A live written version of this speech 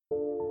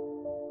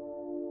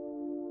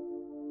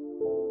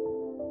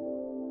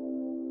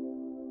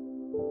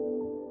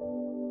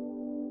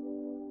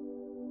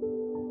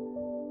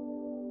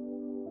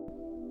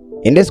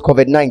In this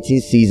COVID-19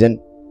 season,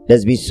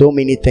 there's been so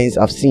many things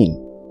I've seen.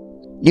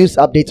 News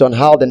updates on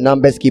how the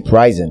numbers keep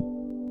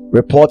rising.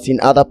 Reports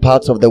in other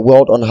parts of the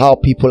world on how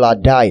people are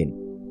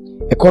dying.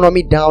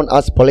 Economy down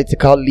as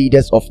political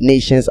leaders of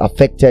nations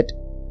affected.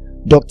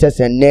 Doctors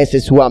and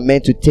nurses who are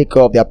meant to take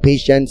care of their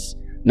patients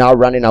now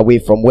running away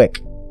from work.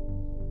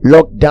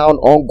 Lockdown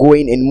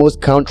ongoing in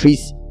most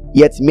countries,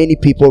 yet many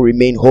people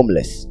remain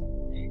homeless.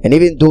 And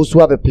even those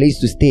who have a place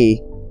to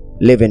stay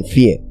live in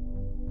fear.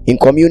 In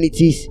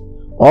communities,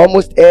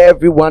 almost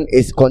everyone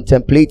is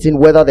contemplating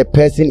whether the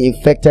person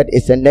infected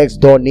is a next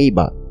door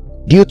neighbor.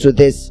 Due to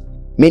this,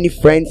 many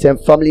friends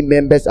and family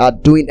members are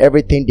doing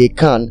everything they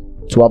can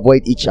to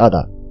avoid each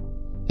other.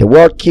 The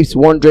world keeps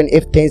wondering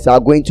if things are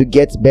going to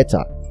get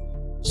better.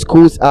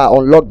 Schools are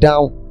on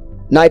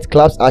lockdown,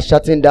 nightclubs are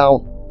shutting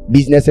down,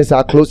 businesses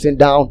are closing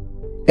down,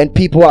 and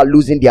people are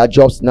losing their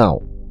jobs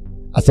now.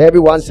 As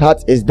everyone's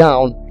heart is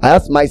down, I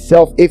ask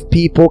myself if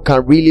people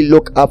can really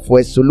look up for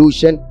a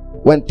solution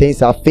when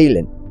things are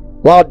failing.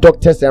 While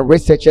doctors and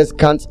researchers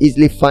can't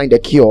easily find a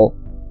cure,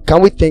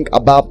 can we think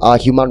about our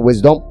human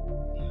wisdom?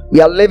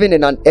 We are living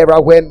in an era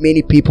where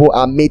many people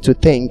are made to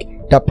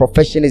think that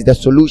profession is the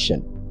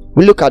solution.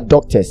 We look at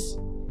doctors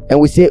and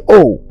we say,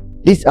 oh,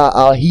 these are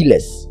our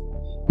healers.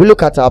 We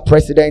look at our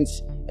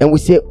presidents and we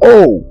say,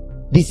 oh,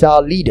 these are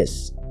our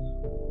leaders.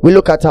 We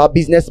look at our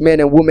businessmen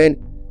and women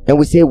and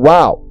we say,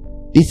 wow,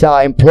 these are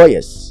our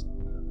employers.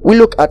 We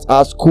look at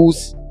our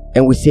schools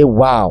and we say,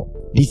 wow,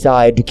 these are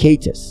our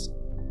educators.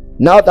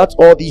 Now that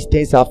all these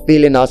things are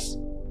failing us,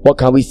 what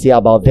can we say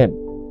about them?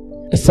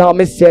 The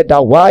psalmist said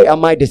that, why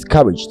am I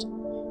discouraged?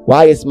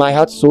 Why is my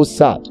heart so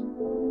sad?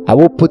 I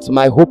will put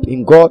my hope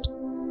in God.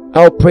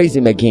 I will praise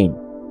Him again,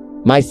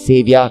 my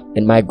Savior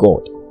and my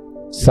God.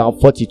 Psalm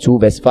 42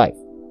 verse 5.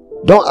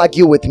 Don't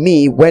argue with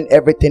me when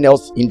everything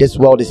else in this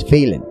world is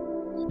failing.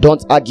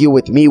 Don't argue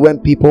with me when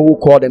people who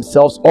call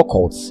themselves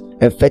occults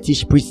and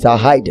fetish priests are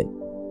hiding.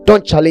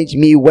 Don't challenge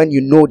me when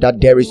you know that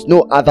there is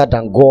no other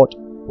than God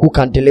who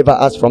can deliver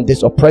us from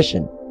this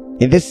oppression.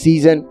 In this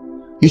season,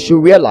 you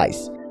should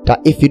realize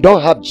that if you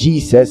don't have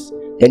Jesus,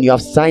 then you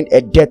have signed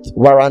a death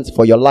warrant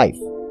for your life.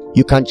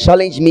 You can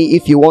challenge me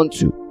if you want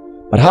to,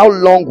 but how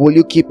long will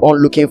you keep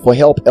on looking for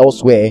help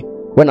elsewhere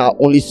when our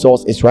only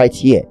source is right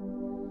here?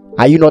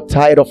 Are you not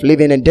tired of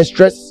living in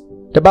distress?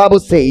 The Bible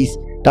says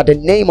that the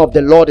name of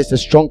the Lord is a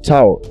strong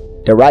tower.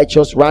 The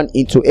righteous run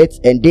into it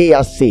and they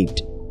are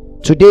saved.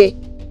 Today,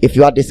 if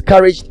you are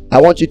discouraged,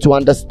 I want you to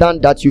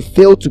understand that you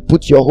failed to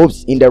put your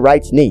hopes in the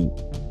right name.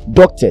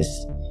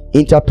 Doctors,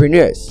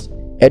 entrepreneurs,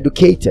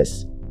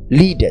 educators,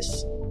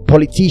 leaders,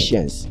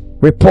 politicians,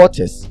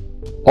 reporters,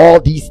 all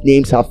these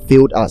names have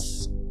failed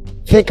us.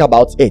 Think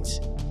about it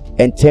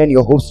and turn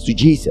your hopes to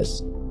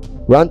Jesus.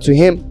 Run to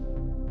Him,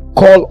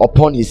 call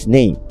upon His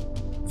name.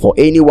 For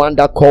anyone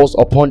that calls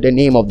upon the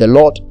name of the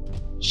Lord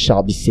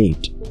shall be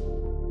saved.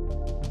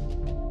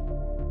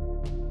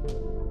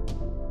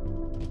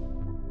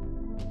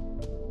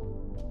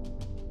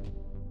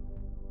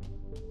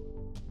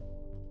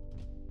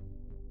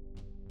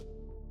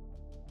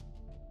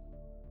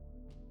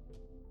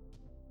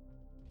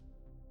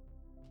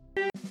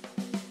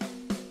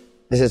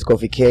 This is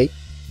Kofi K,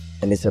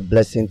 and it's a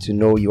blessing to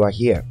know you are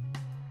here.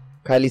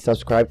 Kindly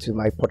subscribe to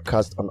my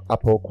podcast on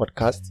Apple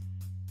Podcasts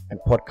and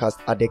Podcast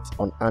Addict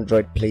on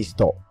Android Play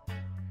Store.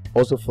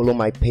 Also follow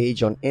my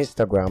page on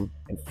Instagram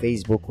and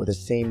Facebook with the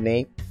same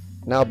name,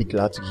 and I'll be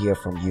glad to hear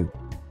from you.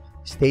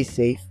 Stay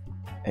safe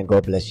and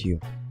God bless you.